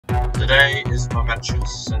Today is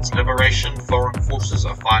momentous. Since liberation, foreign forces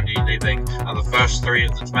are finally leaving, and the first 3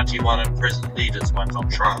 of the 21 imprisoned leaders went on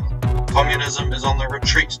trial. Communism is on the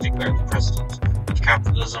retreat, declared the president, and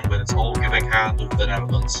capitalism, with its all-giving hand of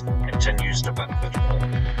benevolence, continues to benefit all.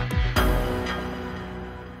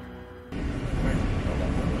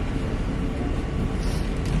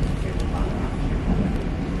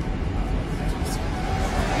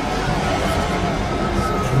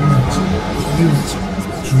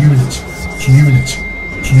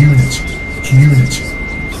 Community.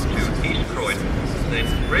 To East Croydon,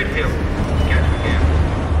 then Red Hill, Gatwick Air.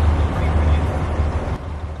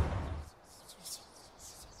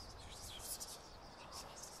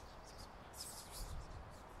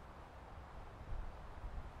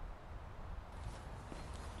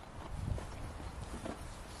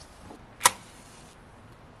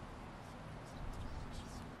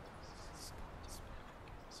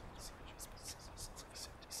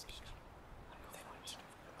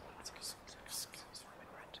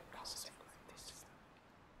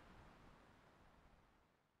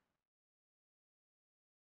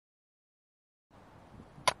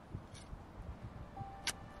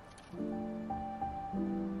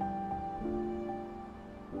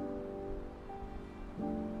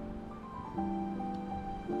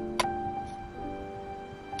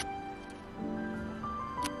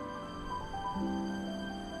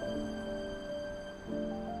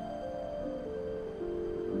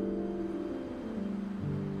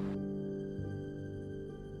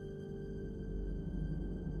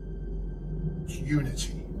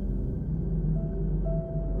 Unity.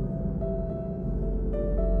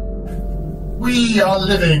 We are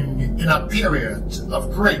living in a period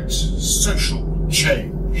of great social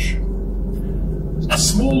change. A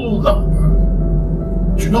small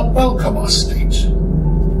number do not welcome our state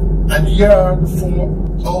and yearn for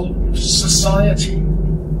old society.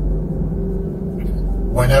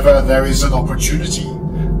 Whenever there is an opportunity,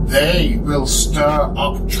 they will stir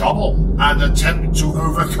up trouble and attempt to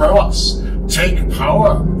overthrow us, take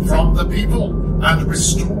power from the people, and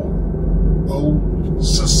restore old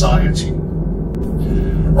society.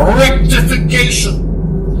 Rectification.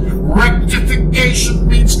 Rectification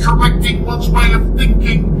means correcting one's way of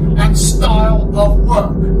thinking and style of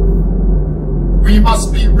work. We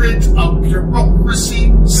must be rid of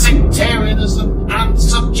bureaucracy, sectarianism, and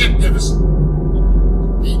subjectivism.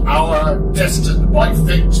 The hour destined by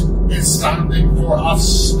fate is standing for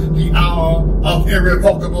us. The hour of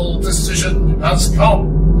irrevocable decision has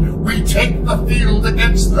come. We take the field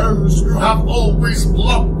against those who have always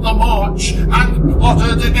blocked the march and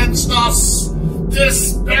plotted against us.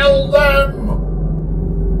 Dispel them!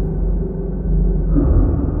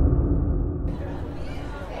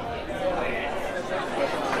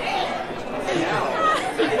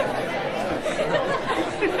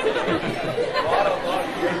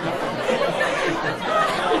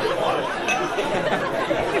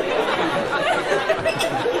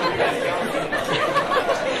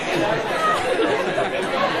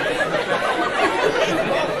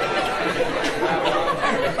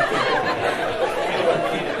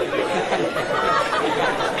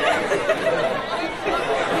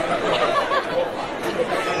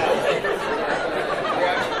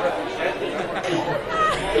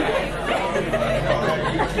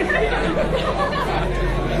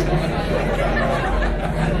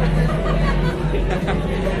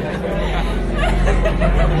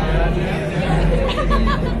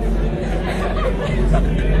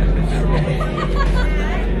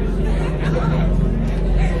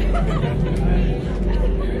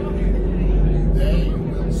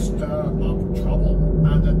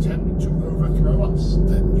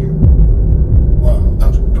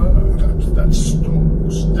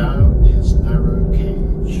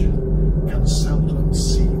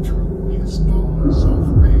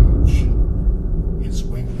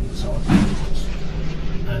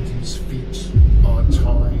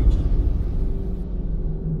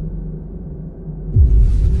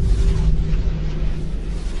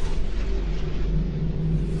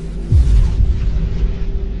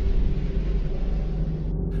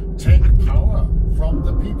 Take power from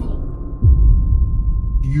the people.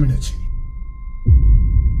 Unity.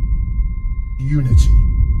 Unity.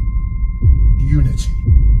 Unity.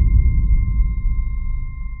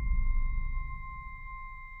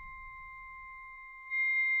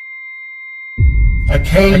 A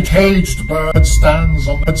caged bird stands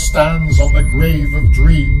on the grave of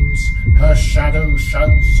dreams. Her shadow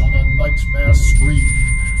shouts on a nightmare scream.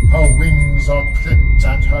 Her wings are clipped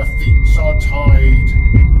and her feet are tied.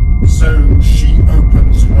 So she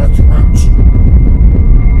opens her throat.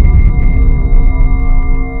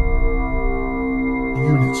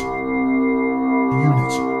 Unity.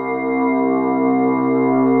 Unity.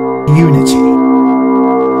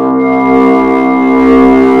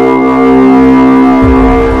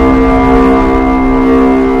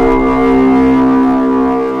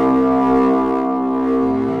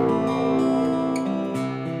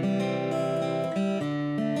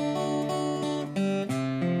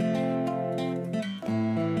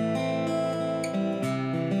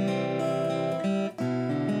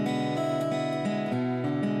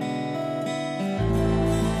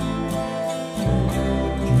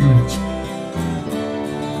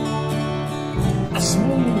 A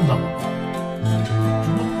small number do not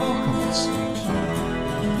welcome this.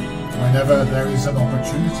 Whenever there is an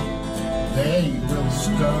opportunity, they will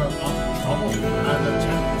stir up trouble and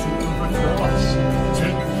attempt to overthrow us,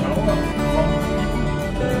 take power from the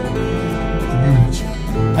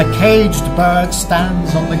people. A caged bird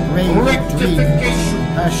stands on the grave of dreams. Rectification.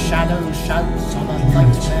 Her shadow shouts on a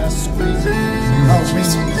nightmare scream. Her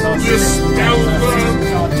wings are split and her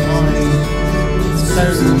feet are tied. So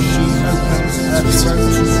she opens her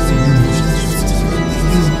throat.